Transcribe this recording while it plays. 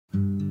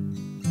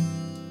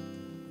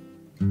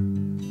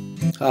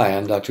Hi,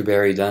 I'm Dr.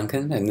 Barry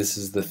Duncan, and this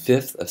is the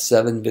fifth of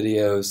 7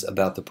 videos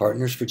about the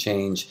Partners for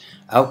Change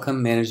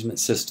Outcome Management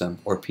System,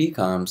 or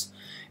PCOMS,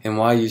 and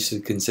why you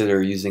should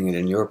consider using it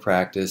in your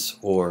practice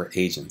or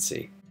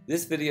agency.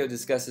 This video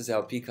discusses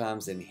how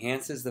PCOMS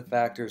enhances the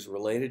factors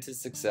related to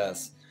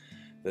success,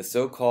 the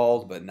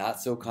so-called but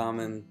not so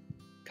common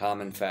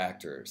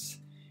factors.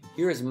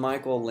 Here is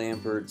Michael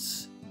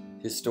Lampert's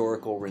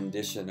historical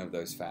rendition of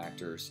those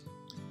factors,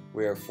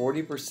 where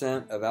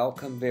 40% of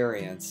outcome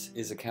variance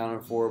is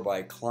accounted for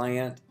by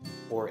client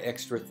or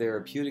extra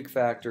therapeutic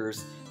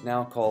factors,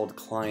 now called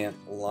client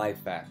life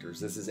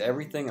factors. This is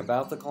everything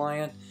about the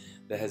client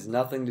that has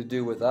nothing to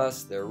do with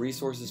us, their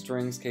resources,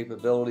 strengths,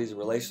 capabilities,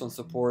 relational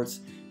supports,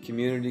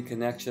 community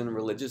connection,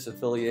 religious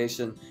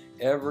affiliation,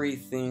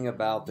 everything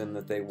about them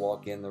that they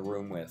walk in the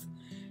room with.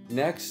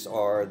 Next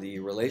are the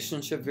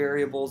relationship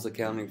variables,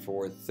 accounting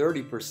for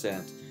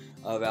 30%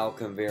 of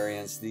outcome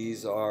variance.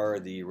 These are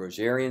the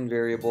Rogerian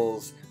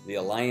variables, the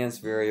alliance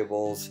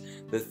variables,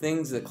 the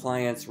things that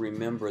clients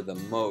remember the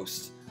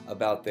most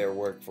about their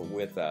work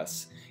with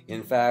us.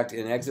 In fact,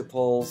 in exit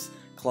polls,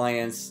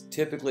 clients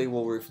typically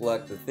will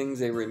reflect the things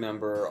they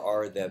remember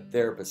are that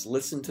therapists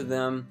listened to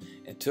them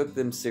and took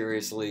them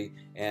seriously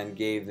and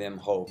gave them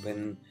hope.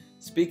 And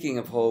speaking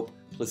of hope,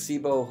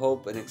 placebo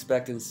hope and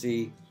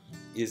expectancy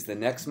is the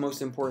next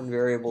most important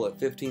variable at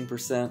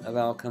 15% of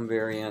outcome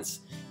variance.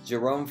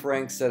 Jerome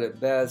Frank said it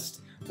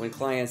best: when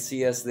clients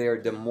see us, they are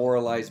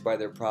demoralized by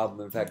their problem.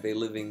 In fact, they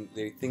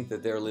think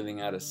that they're living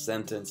out a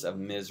sentence of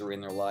misery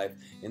in their life,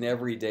 and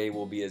every day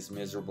will be as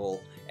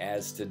miserable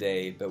as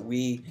today. But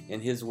we, in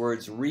his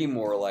words,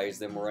 remoralize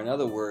them, or in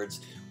other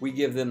words, we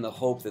give them the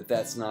hope that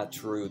that's not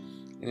true.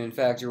 And in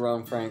fact,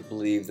 Jerome Frank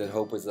believed that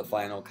hope was the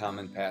final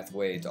common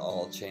pathway to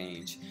all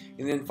change.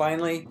 And then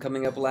finally,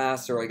 coming up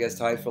last, or I guess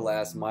tied for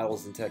last,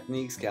 models and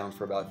techniques count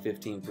for about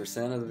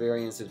 15% of the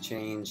variance of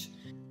change.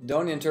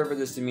 Don't interpret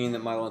this to mean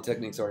that model and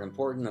techniques aren't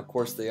important. Of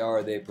course they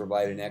are. They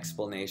provide an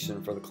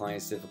explanation for the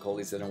client's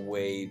difficulties and a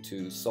way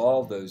to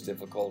solve those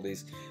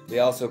difficulties. They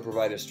also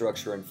provide a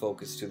structure and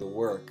focus to the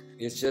work.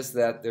 It's just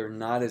that they're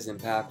not as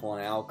impactful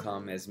an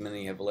outcome as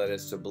many have led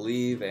us to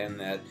believe, and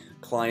that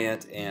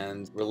client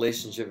and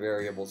relationship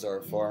variables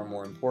are far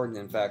more important.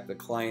 In fact, the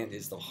client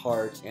is the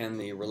heart and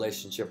the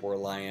relationship or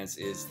alliance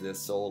is the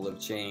soul of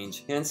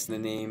change, hence the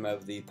name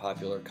of the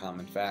popular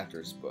Common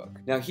Factors book.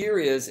 Now here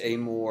is a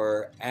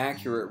more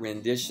accurate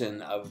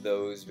rendition of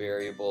those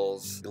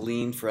variables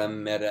gleaned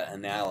from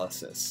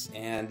meta-analysis.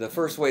 And the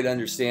first way to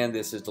understand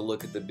this is to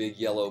look at the big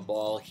yellow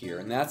ball here,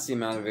 and that's the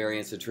amount of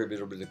variance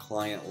attributable to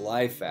client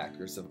life factors.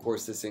 Of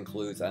course, this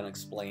includes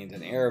unexplained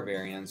and error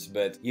variance,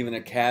 but even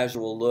a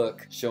casual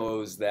look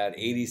shows that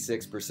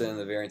 86% of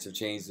the variance of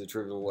change is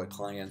attributable to what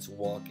clients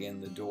walk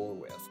in the door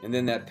with. And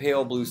then that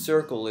pale blue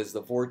circle is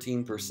the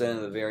 14%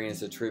 of the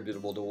variance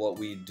attributable to what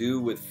we do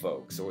with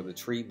folks, or the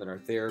treatment or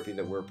therapy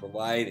that we're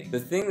providing. The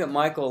thing that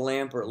Michael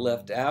Lampert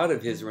left out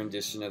of his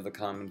rendition of the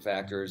common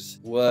factors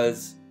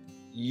was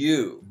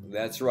you.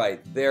 That's right,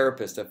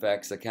 therapist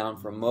effects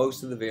account for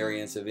most of the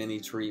variance of any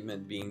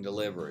treatment being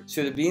delivered.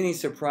 Should it be any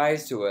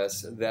surprise to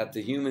us that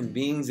the human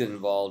beings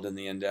involved in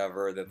the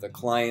endeavor, that the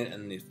client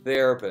and the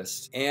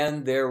therapist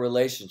and their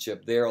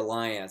relationship, their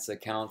alliance,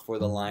 account for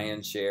the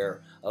lion's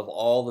share of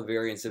all the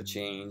variance of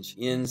change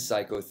in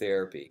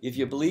psychotherapy? If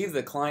you believe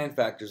that client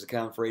factors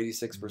account for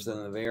 86%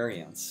 of the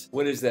variance,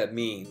 what does that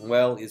mean?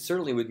 Well, it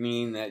certainly would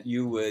mean that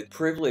you would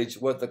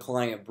privilege what the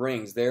client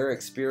brings, their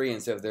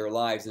experience of their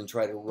lives, and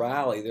try to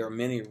rally their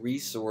many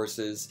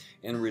resources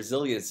and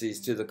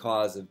resiliencies to the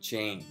cause of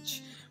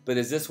change. But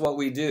is this what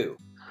we do?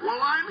 Well,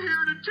 I'm here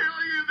to tell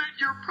you that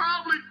you're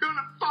probably going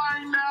to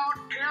find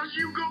out as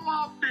you go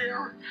out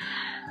there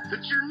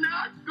that you're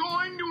not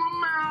going to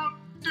amount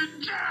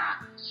to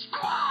jack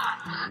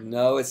squat.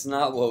 No, it's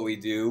not what we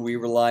do. We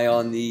rely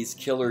on these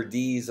killer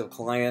Ds of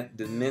client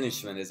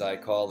diminishment, as I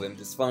call them: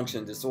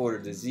 dysfunction, disorder,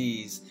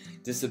 disease,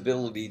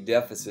 disability,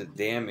 deficit,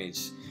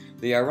 damage.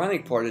 The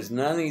ironic part is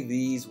none of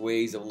these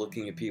ways of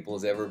looking at people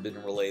has ever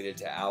been related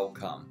to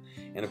outcome.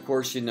 And of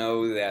course you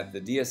know that the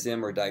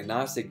DSM or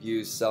diagnostic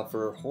views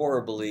suffer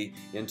horribly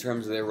in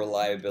terms of their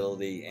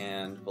reliability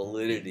and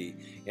validity.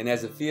 And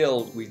as a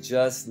field, we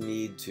just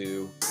need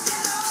to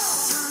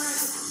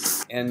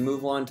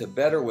move on to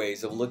better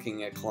ways of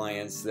looking at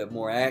clients that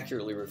more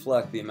accurately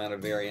reflect the amount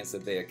of variance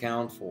that they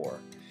account for.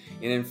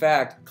 And in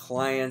fact,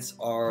 clients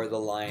are the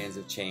lions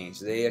of change.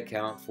 They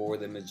account for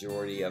the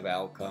majority of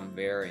outcome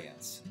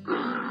variance.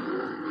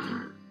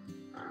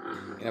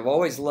 And I've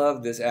always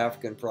loved this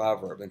African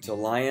proverb: until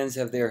lions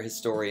have their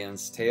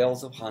historians,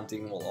 tales of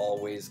hunting will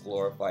always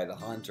glorify the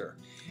hunter.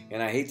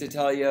 And I hate to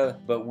tell you,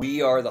 but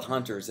we are the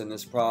hunters in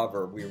this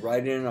proverb. We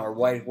ride in our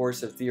white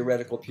horse of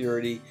theoretical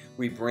purity,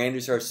 we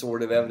brandish our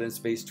sword of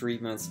evidence-based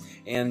treatments,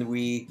 and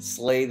we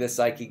slay the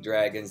psychic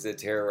dragons that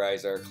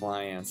terrorize our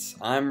clients.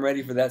 I'm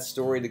ready for that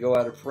story to go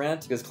out of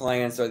print, because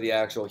clients are the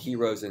actual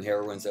heroes and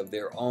heroines of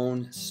their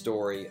own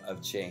story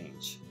of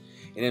change.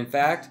 And in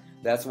fact,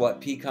 that's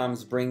what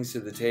PCOMS brings to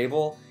the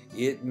table.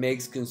 It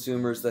makes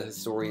consumers the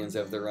historians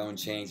of their own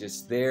change.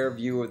 It's their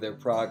view of their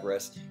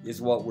progress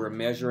is what we're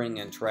measuring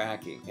and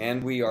tracking.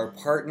 And we are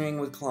partnering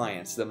with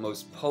clients, the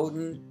most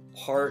potent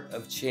part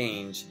of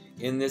change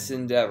in this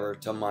endeavor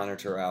to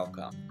monitor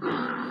outcome.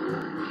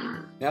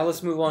 Now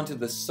let's move on to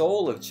the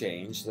soul of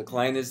change. The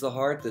client is the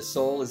heart, the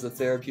soul is the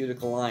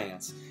therapeutic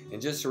alliance.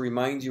 And just to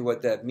remind you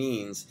what that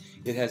means,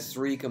 it has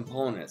three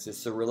components.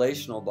 It's the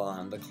relational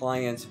bond, the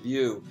client's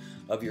view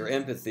of your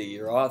empathy,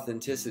 your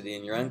authenticity,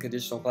 and your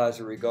unconditional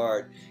positive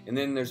regard. And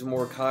then there's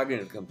more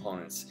cognitive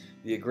components.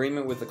 The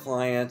agreement with the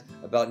client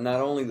about not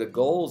only the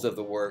goals of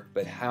the work,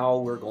 but how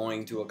we're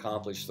going to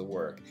accomplish the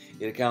work.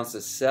 It accounts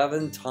to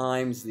 7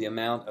 times the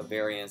amount of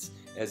variance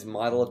as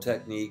model of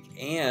technique,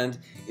 and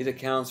it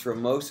accounts for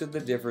most of the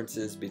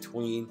differences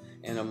between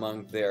and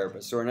among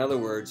therapists. Or in other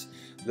words,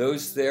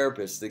 those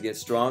therapists that get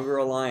stronger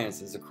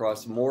alliances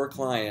across more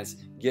clients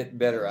get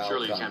better outcomes.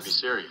 Surely you can't be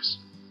serious.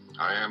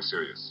 I am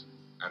serious.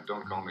 And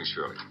don't call me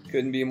Shirley.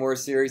 Couldn't be more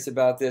serious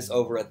about this.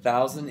 Over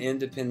 1,000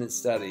 independent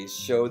studies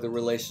show the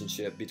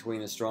relationship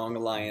between a strong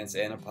alliance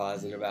and a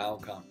positive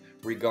outcome.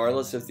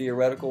 Regardless of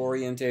theoretical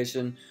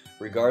orientation,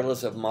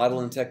 regardless of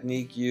model and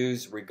technique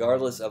used,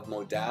 regardless of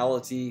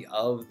modality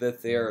of the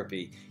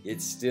therapy,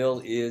 it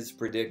still is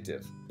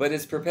predictive. But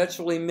it's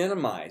perpetually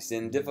minimized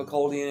in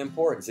difficulty and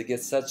importance. It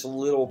gets such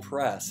little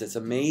press. It's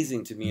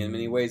amazing to me in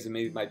many ways, and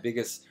maybe my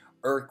biggest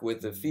irk with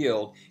the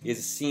field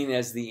is seen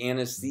as the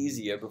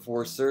anesthesia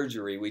before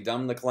surgery. We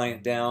dumb the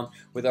client down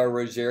with our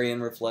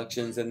Rogerian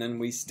reflections, and then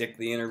we stick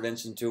the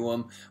intervention to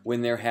them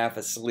when they're half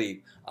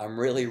asleep. I'm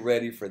really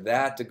ready for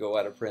that to go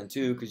out of print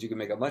too, because you can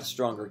make a much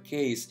stronger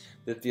case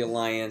that the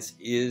alliance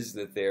is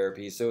the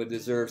therapy, so it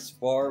deserves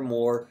far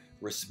more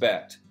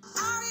respect.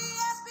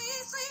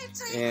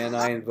 And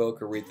I invoke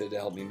Aretha to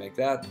help me make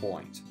that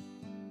point.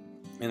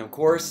 And of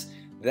course,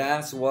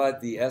 that's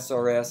what the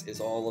SRS is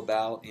all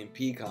about in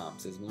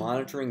PCOMS, is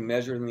monitoring,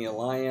 measuring the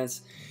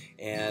alliance,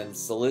 and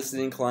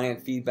soliciting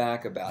client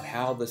feedback about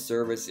how the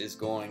service is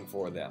going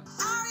for them.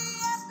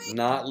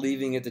 Not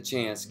leaving it to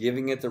chance,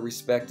 giving it the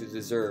respect it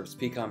deserves.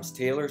 PCOMS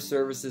tailors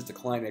services to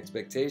client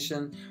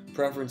expectation,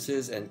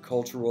 preferences, and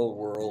cultural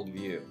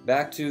worldview.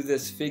 Back to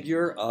this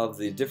figure of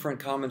the different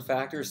common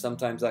factors,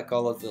 sometimes I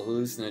call it the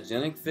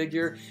hallucinogenic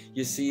figure.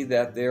 You see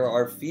that there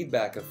are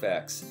feedback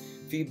effects.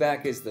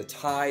 Feedback is the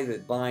tie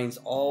that binds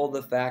all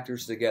the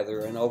factors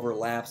together and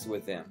overlaps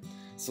with them.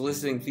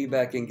 Soliciting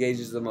feedback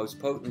engages the most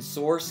potent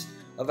source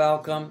of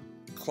outcome,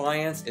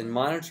 clients, in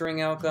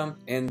monitoring outcome,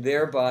 and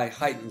thereby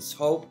heightens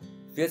hope,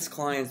 fits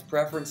clients'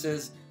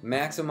 preferences,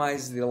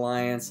 maximizes the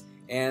alliance,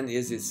 and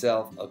is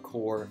itself a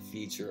core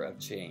feature of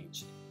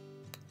change.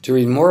 To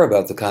read more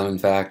about the common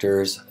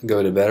factors,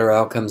 go to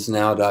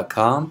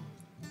betteroutcomesnow.com,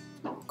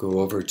 go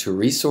over to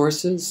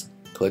resources,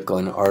 click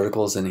on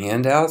articles and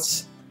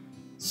handouts,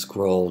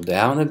 scroll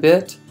down a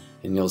bit,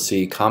 and you'll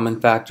see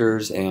common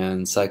factors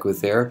and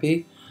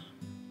psychotherapy,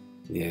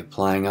 the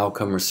applying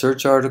outcome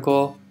research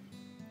article,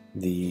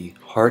 the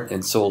heart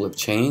and soul of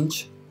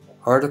change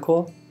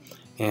article,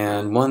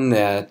 and one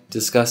that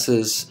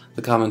discusses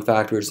the common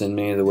factors in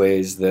many of the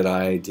ways that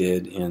I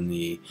did in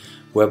the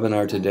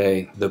webinar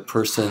today, the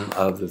person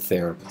of the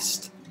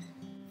therapist.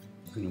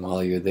 And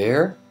while you're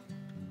there,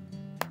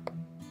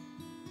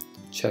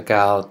 check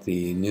out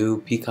the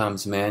new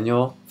PCOMS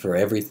manual for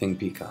everything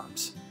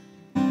PCOMS.